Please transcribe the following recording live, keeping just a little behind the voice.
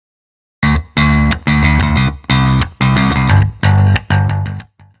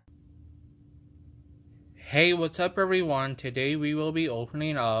Hey, what's up everyone? Today we will be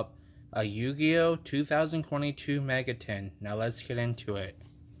opening up a Yu-Gi-Oh! 2022 Mega Tin. Now let's get into it.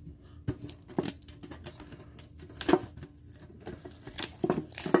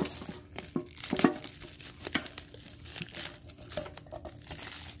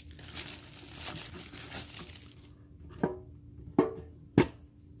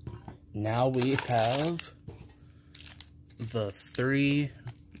 Now we have the 3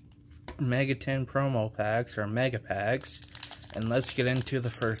 Mega Tin promo packs, or Mega Packs, and let's get into the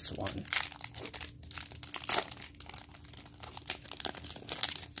first one.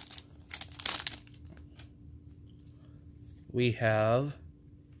 We have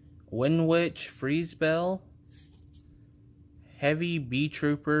Windwitch Freeze Bell, Heavy Bee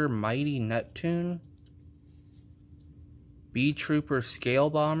Trooper Mighty Neptune, Bee Trooper Scale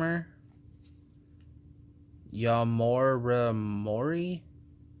Bomber, Yamoramori,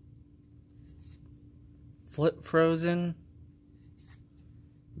 Flip Frozen,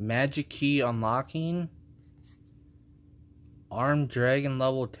 Magic Key Unlocking, Armed Dragon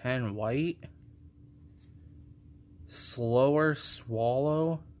Level 10 White, Slower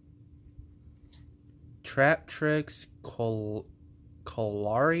Swallow, Trap Tricks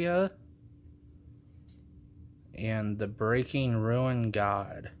Colaria, and the Breaking Ruin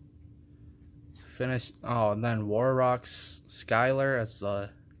God. And then Warrock's Skylar as the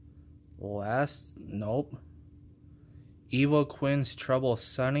last. Nope. Evo Quinn's Trouble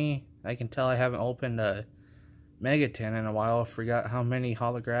Sunny. I can tell I haven't opened a Mega Tin in a while. I forgot how many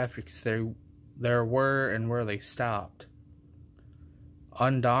holographics there were and where they stopped.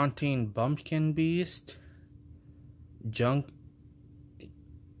 Undaunting Bumpkin Beast, Gunkan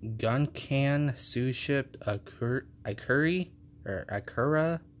Suship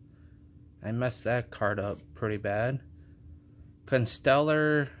Akura. I messed that card up pretty bad.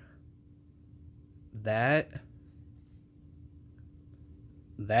 Constellar, that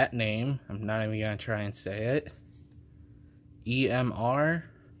name, I'm not even gonna try and say it. EMR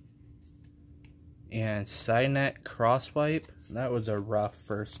and Cynet Crosswipe. That was a rough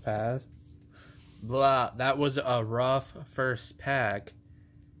first pass. That was a rough first pack.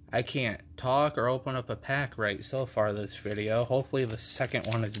 I can't talk or open up a pack right so far this video. Hopefully the second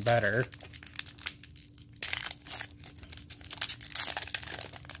one is better.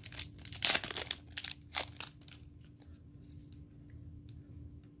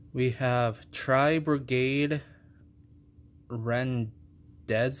 We have Tri Brigade Rendezvous,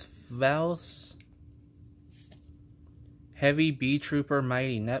 Heavy Bee Trooper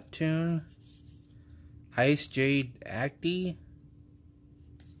Mighty Neptune, Ice Jade Acti,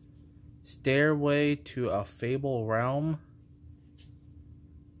 Stairway to a Fable Realm,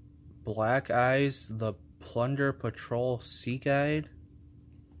 Black Eyes the Plunder Patrol Sea Guide,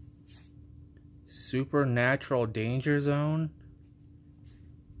 Supernatural Danger Zone,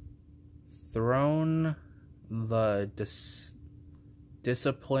 Throne the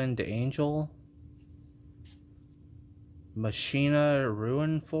Disciplined Angel, Machina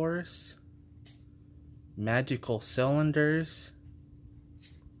Ruin Force, Magical Cylinders,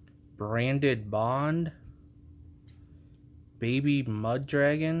 Branded Bond, Baby Mud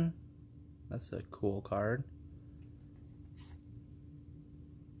Dragon. That's a cool card.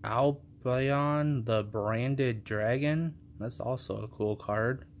 Albion the Branded Dragon. That's also a cool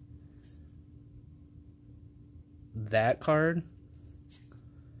card. That card.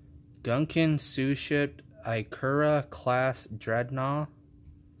 Gunkan Suship Ikura Class Dreadnought,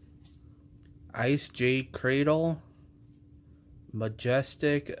 Ice Jade Cradle,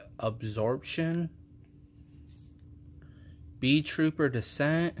 Majestic Absorption, Bee Trooper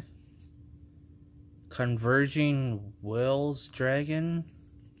Descent, Converging Wills Dragon.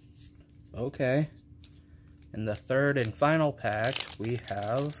 Okay. In the third and final pack, we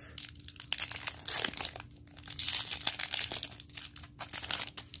have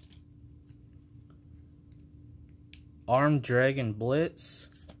Armed Dragon Blitz,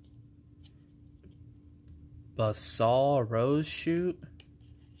 Basal Rose Shoot,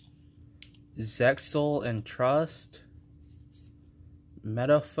 Zexal and Trust,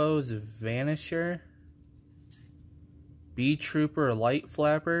 Metaphos Vanisher, Bee Trooper Light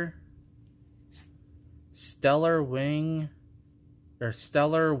Flapper, Stellar Wind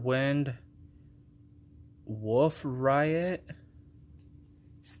Wolf Riot,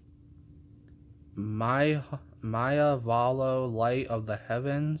 Maya Valo Light of the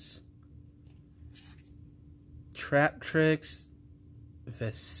Heavens, Trap Tricks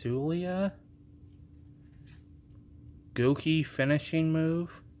Vesulia, Goki Finishing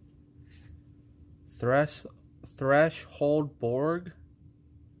Move, Threshold Borg,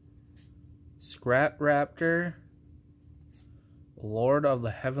 Scrap Raptor, Lord of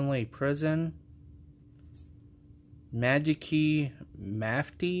the Heavenly Prison, Magikey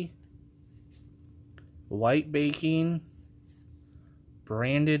Mafty, White Baking,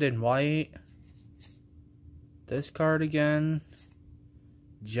 Branded in White, this card again,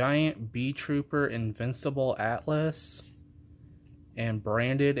 Giant Bee Trooper Invincible Atlas, and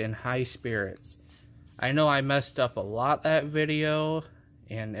Branded in High Spirits. I know I messed up a lot that video,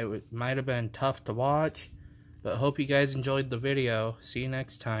 and it might have been tough to watch, but hope you guys enjoyed the video. See you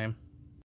next time.